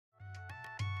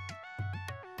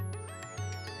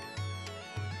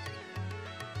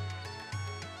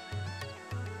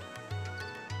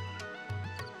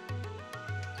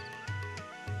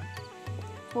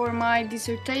For my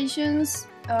dissertation's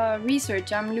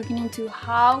research, I'm looking into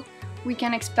how we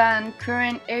can expand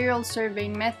current aerial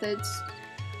surveying methods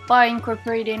by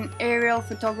incorporating aerial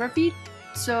photography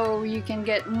so you can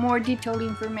get more detailed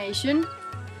information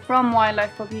from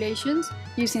wildlife populations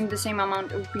using the same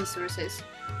amount of resources.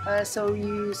 So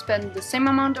you spend the same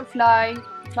amount of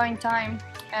flying time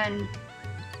and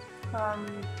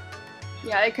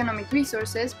economic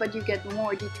resources, but you get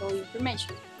more detailed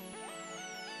information.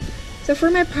 So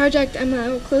for my project, I'm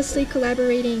now closely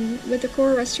collaborating with the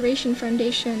Coral Restoration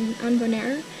Foundation on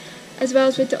Bonaire, as well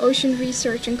as with the Ocean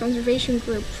Research and Conservation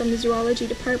Group from the Zoology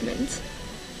Department.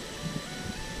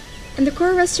 And the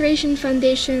Coral Restoration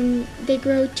Foundation, they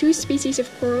grow 2 species of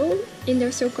coral in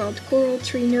their so-called coral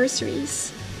tree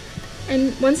nurseries.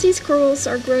 And once these corals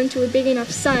are grown to a big enough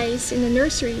size in the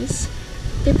nurseries,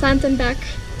 they plant them back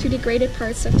to degraded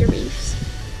parts of the reefs.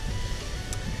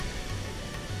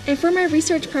 And for my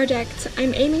research project,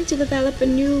 I'm aiming to develop a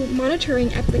new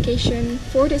monitoring application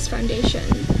for this foundation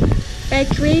by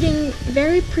creating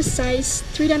very precise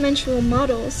 3-dimensional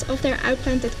models of their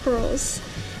outplanted corals.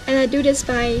 And I do this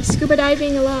by scuba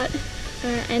diving a lot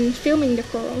and filming the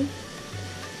coral.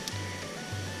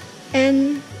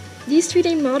 And these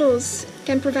 3D models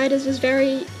can provide us with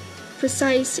very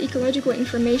precise ecological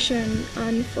information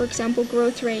on, for example,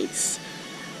 growth rates,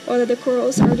 whether the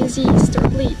corals are diseased or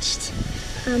bleached,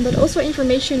 but also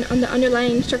information on the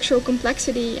underlying structural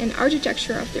complexity and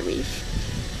architecture of the reef.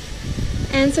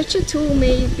 And such a tool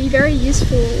may be very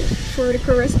useful for the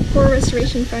Coral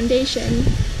Restoration Foundation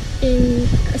in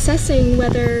assessing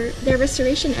whether their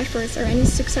restoration efforts are any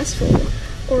successful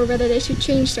or whether they should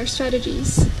change their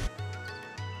strategies.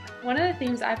 One of the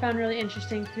themes I found really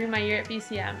interesting through my year at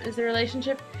BCM is the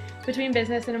relationship between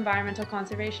business and environmental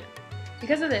conservation.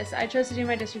 Because of this, I chose to do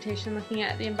my dissertation looking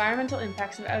at the environmental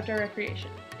impacts of outdoor recreation,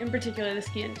 in particular the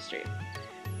ski industry.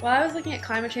 While I was looking at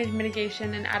climate change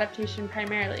mitigation and adaptation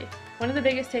primarily, one of the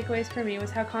biggest takeaways for me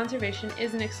was how conservation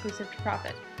isn't exclusive to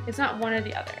profit. It's not one or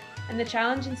the other, and the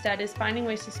challenge instead is finding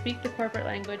ways to speak the corporate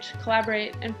language,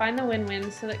 collaborate, and find the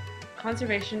win-wins so that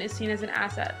conservation is seen as an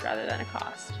asset rather than a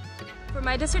cost. For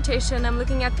my dissertation, I'm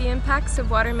looking at the impacts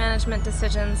of water management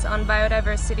decisions on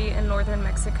biodiversity in northern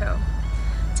Mexico.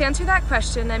 To answer that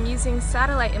question, I'm using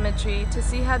satellite imagery to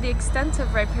see how the extent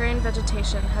of riparian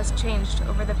vegetation has changed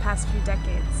over the past few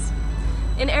decades.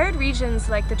 In arid regions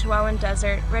like the Chihuahuan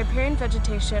Desert, riparian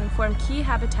vegetation form key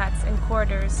habitats and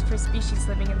corridors for species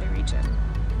living in the region.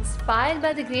 Inspired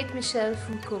by the great Michel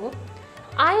Foucault,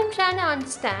 I am trying to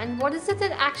understand what is it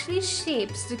that actually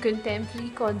shapes the contemporary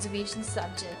conservation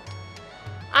subject.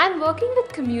 I am working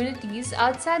with communities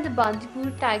outside the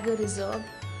Bandipur Tiger Reserve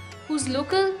whose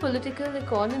local political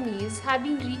economies have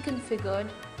been reconfigured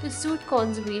to suit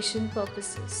conservation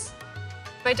purposes.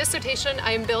 My dissertation,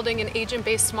 I am building an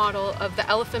agent-based model of the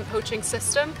elephant poaching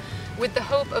system with the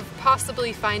hope of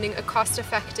possibly finding a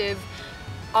cost-effective,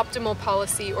 optimal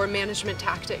policy or management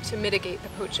tactic to mitigate the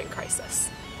poaching crisis.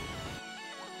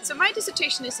 So my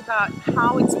dissertation is about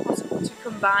how it's possible to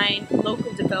combine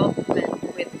local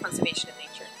development with conservation of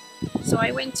nature. So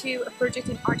I went to a project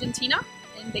in Argentina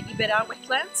in the Ibera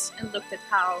wetlands and looked at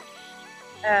how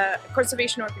a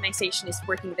conservation organization is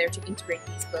working there to integrate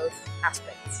these both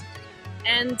aspects.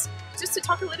 And just to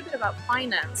talk a little bit about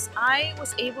finance, I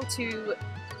was able to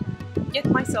get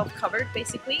myself covered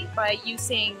basically by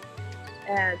using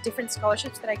different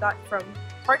scholarships that I got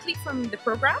partly from the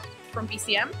program, from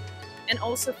BCM, and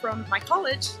also from my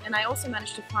college, and I also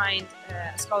managed to find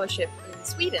a scholarship in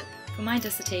Sweden. For my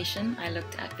dissertation, I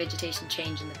looked at vegetation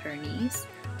change in the Pyrenees,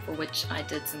 for which I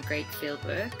did some great field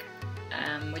work,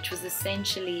 which was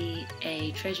essentially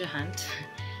a treasure hunt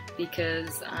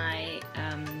because I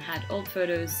had old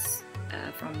photos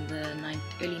from the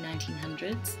early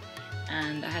 1900s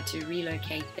and I had to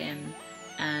relocate them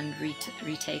and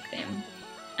retake them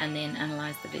and then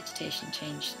analyze the vegetation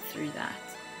change through that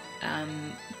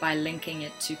by linking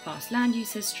it to past land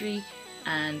use history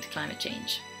and climate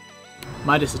change.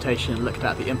 My dissertation looked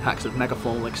at the impacts of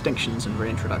megafaunal extinctions and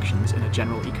reintroductions in a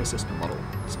general ecosystem model,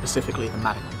 specifically the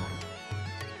Madigan model.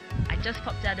 I just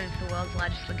popped out of the world's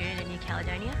largest lagoon in New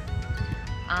Caledonia.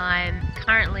 I'm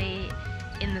currently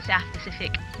in the South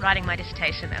Pacific writing my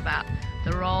dissertation about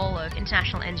the role of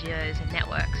international NGOs and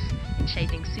networks in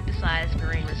shaping supersized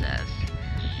marine reserves.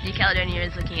 New Caledonia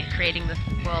is looking at creating the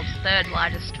world's 3rd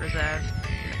largest reserve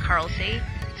in the Coral Sea.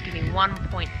 It's giving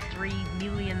 1.3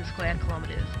 million square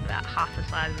kilometres, about half the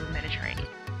size of the Mediterranean.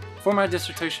 For my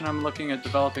dissertation, I'm looking at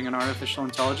developing an artificial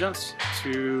intelligence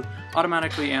to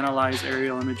automatically analyze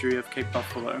aerial imagery of Cape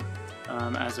Buffalo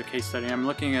as a case study. I'm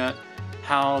looking at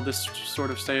how this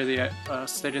sort of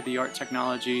state-of-the-art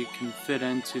technology can fit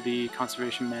into the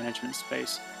conservation management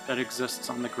space that exists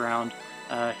on the ground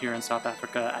here in South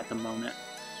Africa at the moment.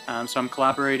 So I'm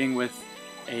collaborating with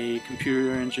a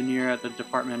computer engineer at the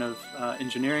Department of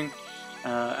Engineering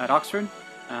at Oxford,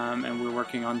 and we're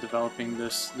working on developing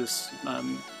this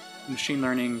machine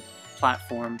learning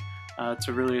platform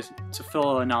to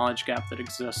fill a knowledge gap that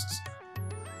exists.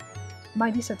 My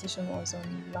dissertation was on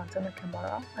lantana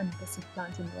camara, an invasive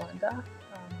plant in Rwanda.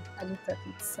 I looked at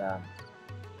its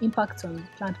impact on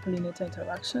plant-pollinator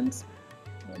interactions,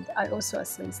 and I also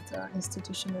assessed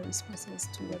institutional responses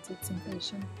towards its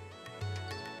invasion.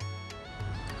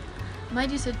 My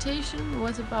dissertation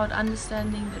was about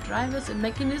understanding the drivers and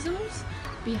mechanisms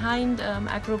behind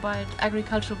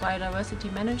agricultural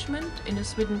biodiversity management in the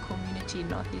Swidden community in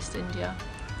Northeast India,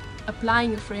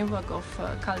 applying a framework of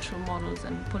cultural models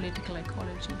and political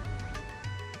ecology.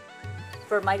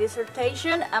 For my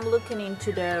dissertation, I'm looking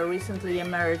into the recently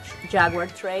emerged jaguar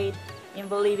trade in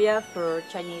Bolivia for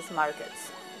Chinese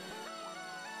markets.